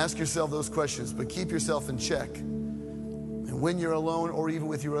 Ask yourself those questions, but keep yourself in check. And when you're alone or even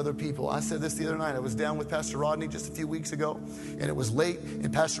with your other people. I said this the other night. I was down with Pastor Rodney just a few weeks ago, and it was late,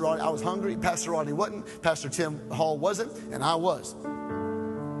 and Pastor Rodney, I was hungry. Pastor Rodney wasn't. Pastor Tim Hall wasn't, and I was.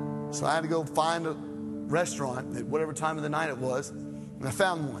 So I had to go find a restaurant at whatever time of the night it was, and I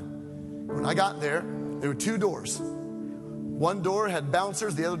found one. When I got there were two doors. One door had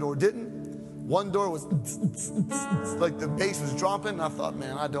bouncers, the other door didn't. One door was like the bass was dropping. And I thought,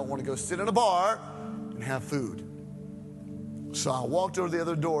 man, I don't want to go sit in a bar and have food. So I walked over to the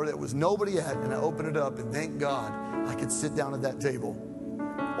other door that was nobody at, and I opened it up, and thank God I could sit down at that table.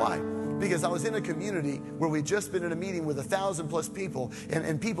 Why? Because I was in a community where we'd just been in a meeting with 1,000+ people,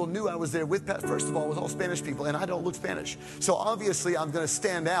 and people knew I was there with, first of all, with all Spanish people, and I don't look Spanish. So obviously I'm going to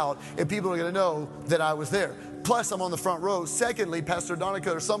stand out, and people are going to know that I was there. Plus, I'm on the front row. Secondly, Pastor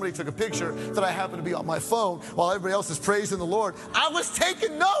Donica or somebody took a picture that I happened to be on my phone while everybody else is praising the Lord. I was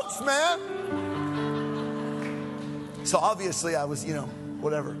taking notes, man. So obviously I was,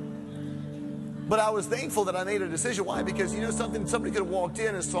 whatever. But I was thankful that I made a decision. Why? Because somebody could have walked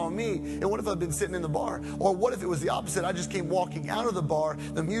in and saw me, and what if I'd been sitting in the bar? Or what if it was the opposite? I just came walking out of the bar,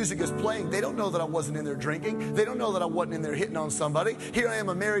 the music is playing. They don't know that I wasn't in there drinking. They don't know that I wasn't in there hitting on somebody. Here I am,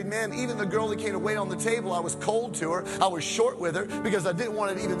 a married man. Even the girl that came to wait on the table, I was cold to her. I was short with her because I didn't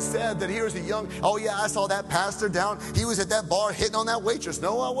want it even said that here's a young, oh yeah, I saw that pastor down. He was at that bar hitting on that waitress.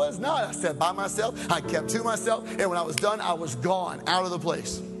 No, I was not. I sat by myself. I kept to myself. And when I was done, I was gone, out of the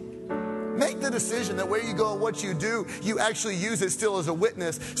place. Make the decision that where you go and what you do, you actually use it still as a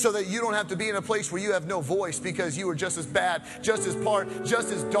witness so that you don't have to be in a place where you have no voice because you are just as bad, just as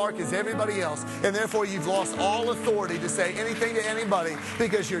dark as everybody else. And therefore you've lost all authority to say anything to anybody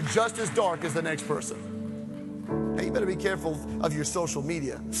because you're just as dark as the next person. Hey, you better be careful of your social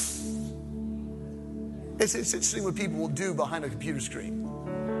media. It's interesting what people will do behind a computer screen.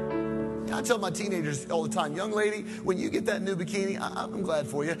 I tell my teenagers all the time, young lady, when you get that new bikini, I'm glad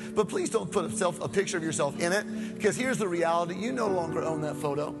for you, but please don't put a picture of yourself in it, because here's the reality. You no longer own that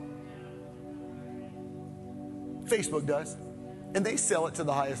photo. Facebook does, and they sell it to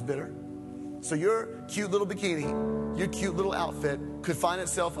the highest bidder. So your cute little bikini, your cute little outfit could find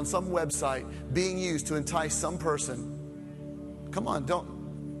itself on some website being used to entice some person. Come on, don't.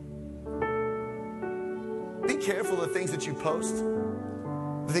 Be careful of the things that you post.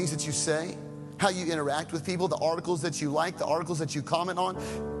 The things that you say, how you interact with people, the articles that you like, the articles that you comment on.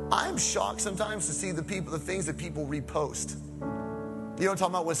 I'm shocked sometimes to see the things that people repost. You know what I'm talking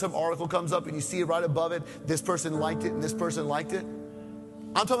about? When some article comes up and you see it right above it, this person liked it and this person liked it.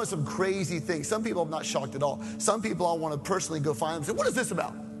 I'm talking about some crazy things. Some people I'm not shocked at all. Some people I want to personally go find them and say, what is this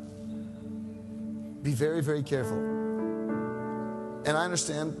about? Be very, very careful. And I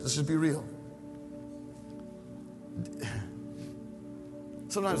understand, let's just be real.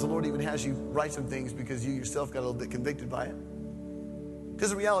 Sometimes the Lord even has you write some things because you yourself got a little bit convicted by it.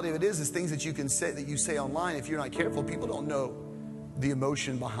 Because the reality of it is things that you can say, that you say online, if you're not careful, people don't know the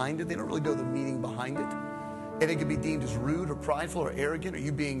emotion behind it. They don't really know the meaning behind it. And it can be deemed as rude or prideful or arrogant or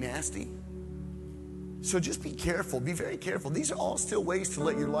you being nasty. So just be careful. Be very careful. These are all still ways to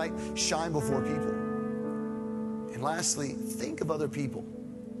let your light shine before people. And lastly, think of other people.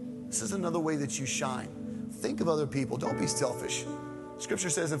 This is another way that you shine. Think of other people. Don't be selfish. Scripture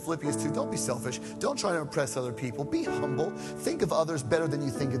says in Philippians 2, don't be selfish. Don't try to impress other people. Be humble. Think of others better than you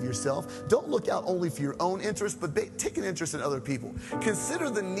think of yourself. Don't look out only for your own interest, but take an interest in other people. Consider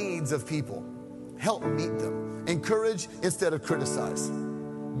the needs of people. Help meet them. Encourage instead of criticize.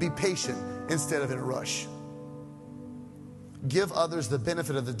 Be patient instead of in a rush. Give others the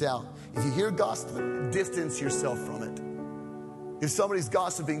benefit of the doubt. If you hear gossip, distance yourself from it. If somebody's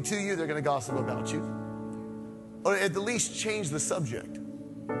gossiping to you, they're going to gossip about you. Or at the least change the subject.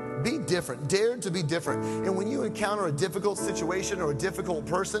 Be different. Dare to be different. And when you encounter a difficult situation or a difficult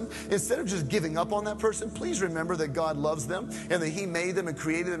person, instead of just giving up on that person, please remember that God loves them and that He made them and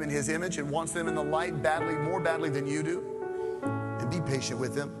created them in His image and wants them in the light more badly than you do. And be patient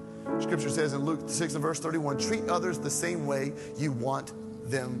with them. Scripture says in Luke 6 and verse 31, treat others the same way you want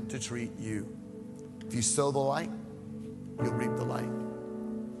them to treat you. If you sow the light, you'll reap the light.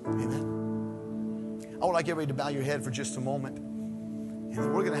 Amen. I would like everybody to bow your head for just a moment. And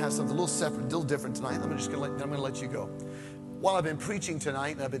then we're going to have something a little separate, a little different tonight. I'm going to let you go. While I've been preaching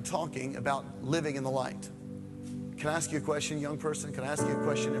tonight, and I've been talking about living in the light. Can I ask you a question, young person? Can I ask you a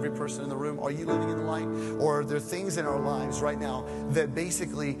question, every person in the room? Are you living in the light? Or are there things in our lives right now that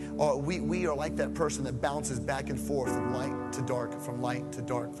basically we are like that person that bounces back and forth from light to dark, from light to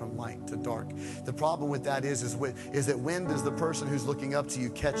dark, from light to dark? The problem with that is that when does the person who's looking up to you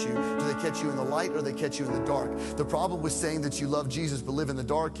catch you? Do they catch you in the light or they catch you in the dark? The problem with saying that you love Jesus but live in the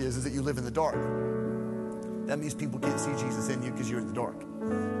dark is that you live in the dark. That means people can't see Jesus in you because you're in the dark.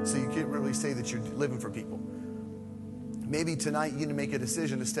 So you can't really say that you're living for people. Maybe tonight you need to make a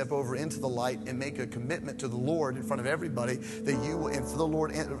decision to step over into the light and make a commitment to the Lord in front of everybody that you will, and for the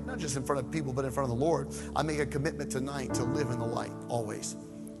Lord, and not just in front of people, but in front of the Lord. I make a commitment tonight to live in the light always.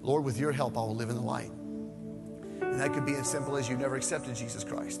 Lord, with your help, I will live in the light. And that could be as simple as you never accepted Jesus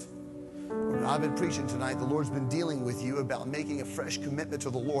Christ. When I've been preaching tonight, the Lord's been dealing with you about making a fresh commitment to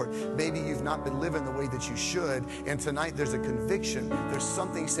the Lord. Maybe you've not been living the way that you should, and tonight there's a conviction. There's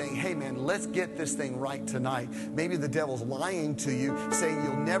something saying, hey man, let's get this thing right tonight. Maybe the devil's lying to you, saying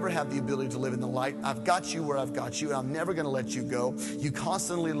you'll never have the ability to live in the light. I've got you where I've got you, and I'm never going to let you go. You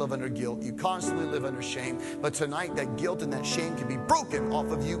constantly live under guilt. You constantly live under shame. But tonight, that guilt and that shame can be broken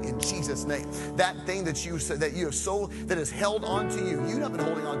off of you in Jesus' name. That thing that you have so that has held on to you, you've not been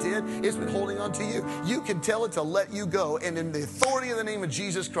holding on to it. It's been holding on to you. You can tell it to let you go, and in the authority of the name of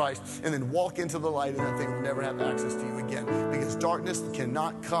Jesus Christ, and then walk into the light, and that thing will never have access to you again, because darkness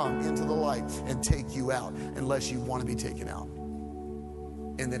cannot come into the light and take you out unless you want to be taken out,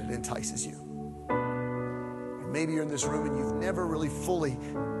 and then it entices you. Maybe you're in this room and you've never really fully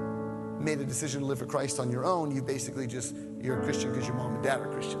made a decision to live for Christ on your own. You basically you're a Christian because your mom and dad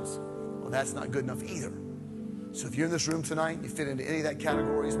are Christians. Well, that's not good enough either. So if you're in this room tonight, you fit into any of that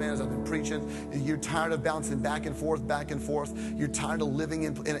categories, man, as I've been preaching, you're tired of bouncing back and forth, you're tired of living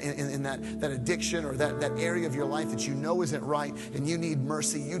in that addiction or that area of your life that you know isn't right, and you need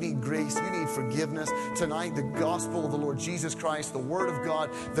mercy, you need grace, you need forgiveness. Tonight, the gospel of the Lord Jesus Christ, the word of God,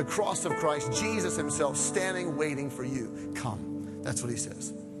 the cross of Christ, Jesus himself standing, waiting for you. Come. That's what he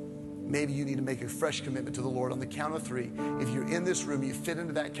says. Maybe you need to make a fresh commitment to the Lord. On the count of 3, if you're in this room, you fit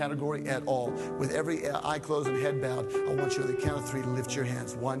into that category at all, with every eye closed and head bowed, I want you on the count of 3 to lift your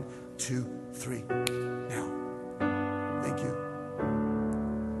hands. 1, 2, 3. Now. Thank you.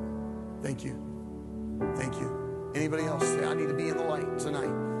 Thank you. Thank you. Anybody else say, I need to be in the light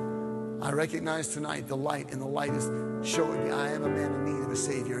tonight. I recognize tonight the light, and the light is showing me I am a man in need of a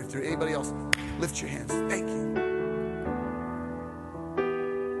Savior. If there's anybody else, lift your hands. Thank you.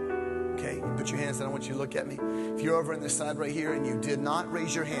 Put your hands down. I want you to look at me. If you're over on this side right here and you did not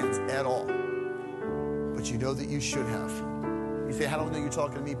raise your hands at all, but you know that you should have. You say, how do I know you're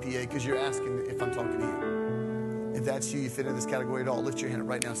talking to me, PA? Because you're asking if I'm talking to you. If that's you fit in this category at all, lift your hand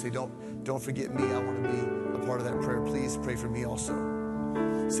right now and say, don't forget me. I want to be a part of that prayer. Please pray for me also.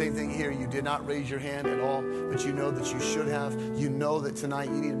 Same thing here. You did not raise your hand at all, but you know that you should have. You know that tonight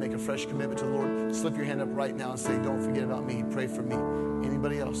you need to make a fresh commitment to the Lord. Slip your hand up right now and say, don't forget about me. Pray for me.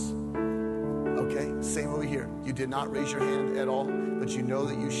 Anybody else? Okay, same over here. You did not raise your hand at all, but you know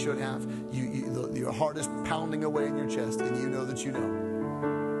that you should have. Your heart is pounding away in your chest, and you know that you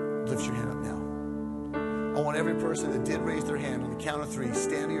know. Lift your hand up now. I want every person that did raise their hand on the count of 3,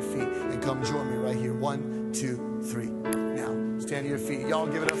 stand to your feet and come join me right here. 1, 2, 3. Now, stand to your feet. Y'all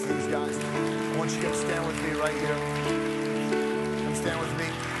give it up for these guys. I want you to stand with me right here. Come stand with me.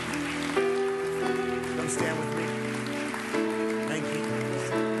 Come stand with me. Thank you.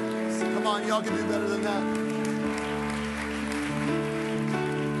 Come on, y'all can do better than that.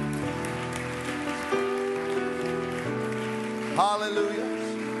 Hallelujah.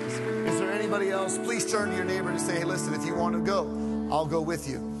 Is there anybody else? Please turn to your neighbor and say, hey, listen, if you want to go, I'll go with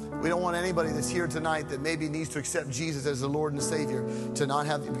you. We don't want anybody that's here tonight that maybe needs to accept Jesus as the Lord and Savior to not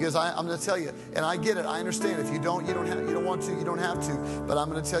have, because I'm going to tell you, and I get it, I understand. If you don't want to, you don't have to. But I'm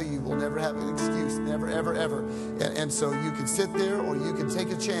going to tell you, you will never have an excuse, never, ever, ever. And so you can sit there, or you can take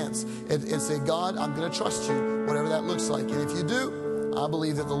a chance and say, God, I'm going to trust you, whatever that looks like. And if you do, I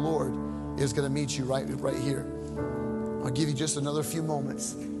believe that the Lord is going to meet you right here. I'll give you just another few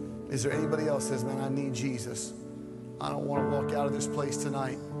moments. Is there anybody else that says, man, I need Jesus? I don't want to walk out of this place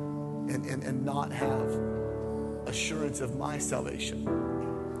tonight and not have assurance of my salvation.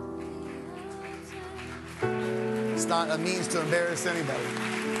 It's not a means to embarrass anybody.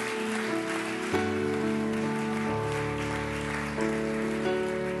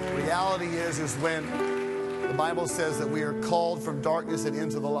 Reality is when the Bible says that we are called from darkness and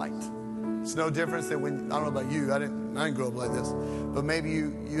into the light. It's no difference than when, I don't know about you, I didn't grow up like this, but maybe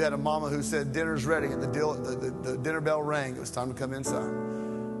you had a mama who said dinner's ready and the dinner bell rang. It was time to come inside.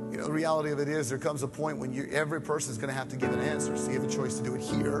 You know, the reality of it is there comes a point when every person is going to have to give an answer. So you have a choice to do it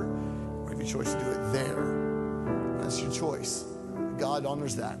here, or you have a choice to do it there. That's your choice. God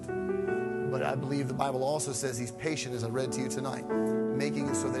honors that. But I believe the Bible also says He's patient, as I read to you tonight, making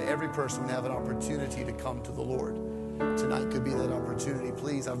it so that every person would have an opportunity to come to the Lord. Tonight could be that opportunity.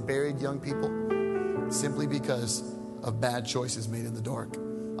 Please, I've buried young people simply because of bad choices made in the dark.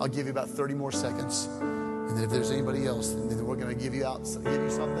 I'll give you about 30 more seconds. And then if there's anybody else, then we're going to give you something, and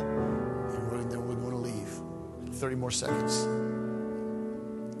then we're going to leave. 30 more seconds.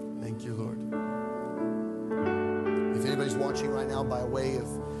 Thank you, Lord. If anybody's watching right now by way of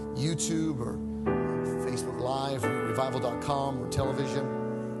YouTube or Facebook Live or revival.com or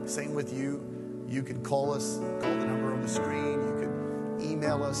television, same with you. You can call us, call the number on the screen. You can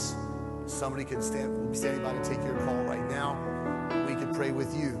email us. Somebody can be standing by to take your call right now. We can pray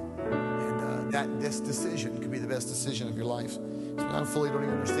with you. And this decision could be the best decision of your life. So I fully don't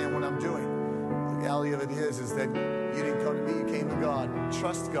even understand what I'm doing. The reality of it is that you didn't come to me, you came to God.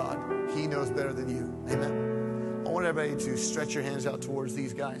 Trust God. He knows better than you. Amen. I want everybody to stretch your hands out towards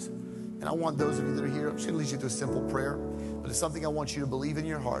these guys. And I want those of you that are here, I'm just going to lead you to a simple prayer. But it's something I want you to believe in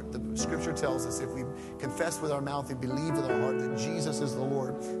your heart. The scripture tells us if we confess with our mouth and believe with our heart that Jesus is the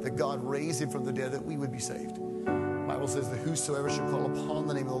Lord, that God raised Him from the dead, that we would be saved. The Bible says that whosoever shall call upon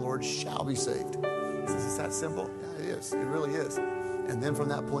the name of the Lord shall be saved. It says it's that simple? Yeah, it is. It really is. And then from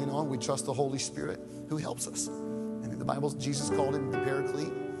that point on, we trust the Holy Spirit who helps us. And in the Bible, Jesus called Him the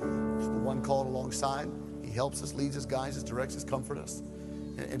Paraclete, the one called alongside. He helps us, leads us, guides us, directs us, comforts us.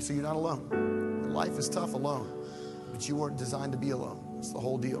 And so you're not alone. Life is tough alone. But you weren't designed to be alone. That's the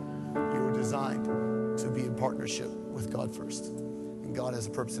whole deal. You were designed to be in partnership with God first. And God has a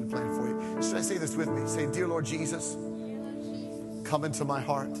purpose and a plan for you. Should I say this with me? Say, Dear Lord Jesus, come into my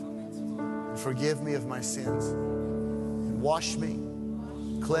heart and forgive me of my sins. And wash me,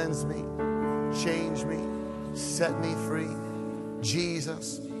 cleanse me, change me, set me free.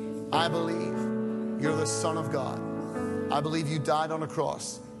 Jesus, I believe you're the Son of God. I believe you died on a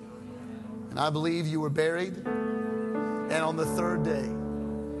cross. And I believe you were buried. And on the third day,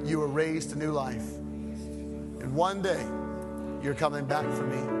 you were raised to new life. And one day, you're coming back for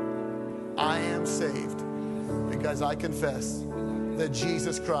me. I am saved because I confess that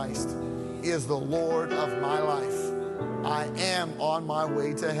Jesus Christ is the Lord of my life. I am on my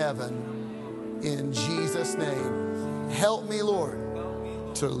way to heaven. In Jesus' name, help me, Lord,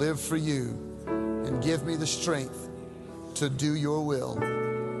 to live for you and give me the strength to do your will.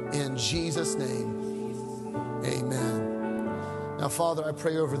 In Jesus' name, amen. Now, Father, I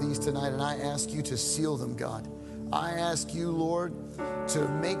pray over these tonight, and I ask you to seal them, God. I ask you, Lord, to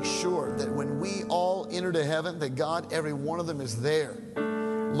make sure that when we all enter to heaven, that God, every one of them is there.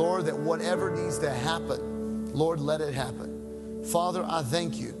 Lord, that whatever needs to happen, Lord, let it happen. Father, I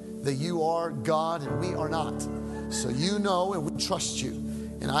thank you that you are God and we are not. So you know and we trust you.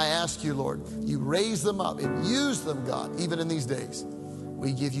 And I ask you, Lord, you raise them up and use them, God, even in these days.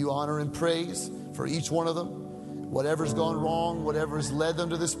 We give you honor and praise for each one of them. Whatever's gone wrong, whatever has led them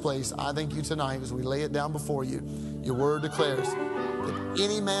to this place, I thank you tonight as we lay it down before you. Your word declares that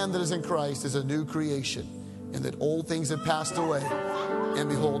any man that is in Christ is a new creation, and that old things have passed away, and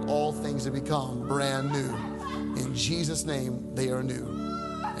behold, all things have become brand new. In Jesus' name, they are new.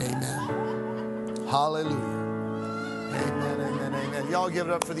 Amen. Hallelujah. Amen, amen, amen. Y'all give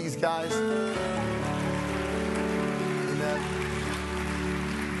it up for these guys. Amen.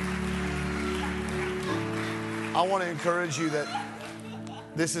 I want to encourage you that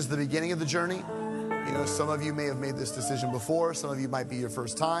this is the beginning of the journey. You know, some of you may have made this decision before. Some of you might be your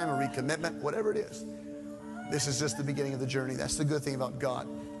first time, a recommitment, whatever it is. This is just the beginning of the journey. That's the good thing about God.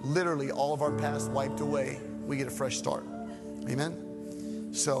 Literally, all of our past wiped away. We get a fresh start. Amen.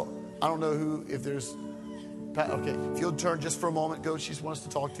 So I don't know who, if there's, okay, if you'll turn just for a moment, go. She wants to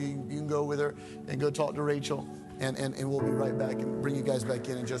talk to you. You can go with her and go talk to Rachel, and we'll be right back and bring you guys back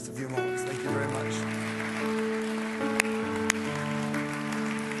in just a few moments. Thank you very much.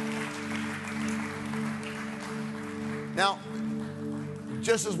 Now,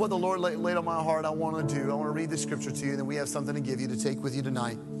 just as what the Lord laid on my heart, I want to do. I want to read the scripture to you, and then we have something to give you to take with you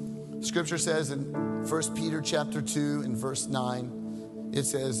tonight. Scripture says in 1 Peter chapter 2 and verse 9, it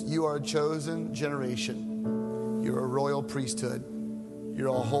says, you are a chosen generation. You're a royal priesthood. You're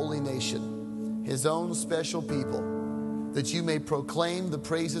a holy nation, his own special people, that you may proclaim the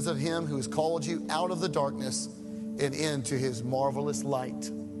praises of him who has called you out of the darkness and into his marvelous light.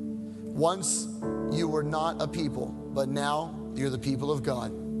 Once you were not a people, but now you're the people of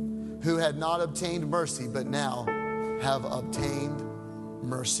God, who had not obtained mercy, but now have obtained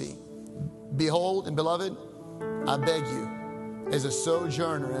mercy. Behold, and beloved, I beg you, as a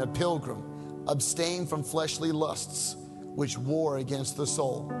sojourner and a pilgrim, abstain from fleshly lusts, which war against the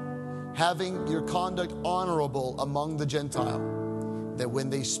soul, having your conduct honorable among the Gentile, that when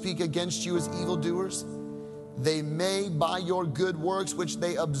they speak against you as evildoers, they may, by your good works which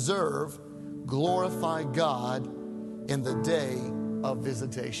they observe, glorify God in the day of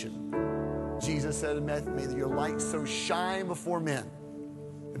visitation. Jesus said in Matthew, may your light so shine before men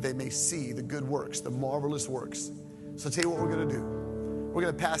that they may see the good works, the marvelous works. So I'll tell you what we're going to do. We're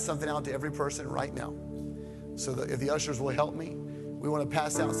going to pass something out to every person right now. So that if the ushers will help me, we want to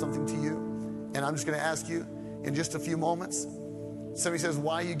pass out something to you. And I'm just going to ask you in just a few moments. Somebody says,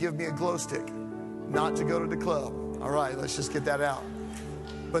 why you give me a glow stick? Not to go to the club. All right, let's just get that out.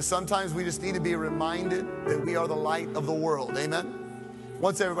 But sometimes we just need to be reminded that we are the light of the world. Amen?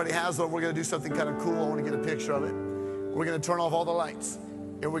 Once everybody has one, we're going to do something kind of cool. I want to get a picture of it. We're going to turn off all the lights.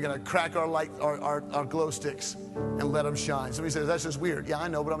 And we're going to crack our glow sticks and let them shine. Somebody says, that's just weird. Yeah, I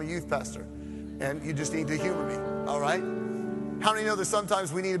know, but I'm a youth pastor. And you just need to humor me. All right? How many know that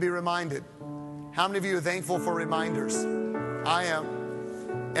sometimes we need to be reminded? How many of you are thankful for reminders? I am.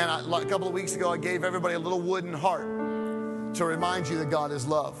 And a couple of weeks ago, I gave everybody a little wooden heart to remind you that God is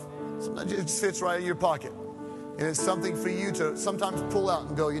love. Sometimes it just fits right in your pocket. And it's something for you to sometimes pull out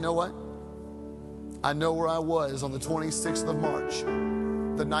and go, you know what? I know where I was on the 26th of March,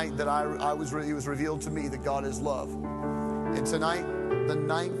 the night that it was revealed to me that God is love. And tonight, the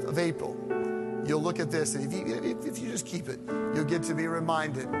 9th of April, you'll look at this, and if you just keep it, you'll get to be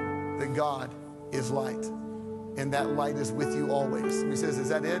reminded that God is light. And that light is with you always. Somebody says, is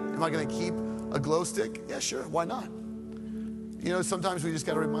that it? Am I going to keep a glow stick? Yeah, sure. Why not? You know, sometimes we just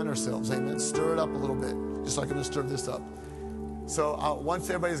got to remind ourselves, amen. Stir it up a little bit, just like I'm going to stir this up. So once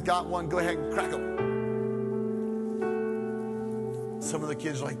everybody's got one, go ahead and crack them. Some of the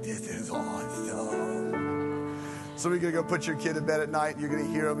kids are like, this is awesome. So we're going to go put your kid to bed at night. You're going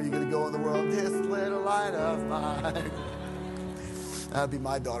to hear them, and you're going to go in the world, this little light of mine. That'd be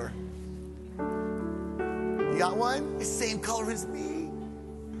my daughter. You got one? It's the same color as me.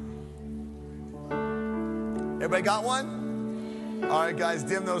 Everybody got one? All right, guys,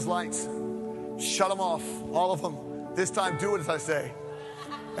 dim those lights. Shut them off, all of them. This time, do it as I say.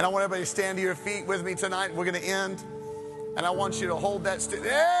 And I want everybody to stand to your feet with me tonight. We're going to end. And I want you to hold that stick.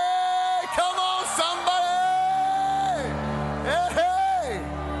 Hey, come on, somebody! Hey!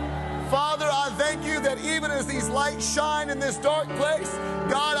 Father, I thank you that even as these lights shine in this dark place,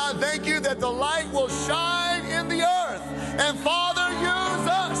 God, I thank you that the light will shine in the earth. And Father, use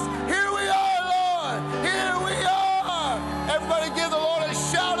us. Here we are, Lord. Here we are. Everybody give the Lord a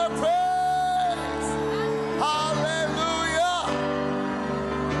shout of praise. Hallelujah.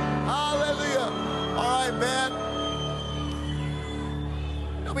 Hallelujah. All right, man.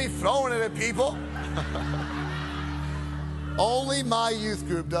 Don't be throwing it at people. Only my youth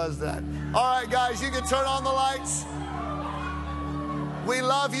group does that. All right, guys, you can turn on the lights. We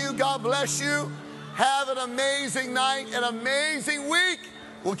love you. God bless you. Have an amazing night, an amazing week.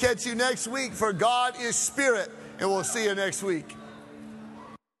 We'll catch you next week, for God is Spirit, and we'll see you next week.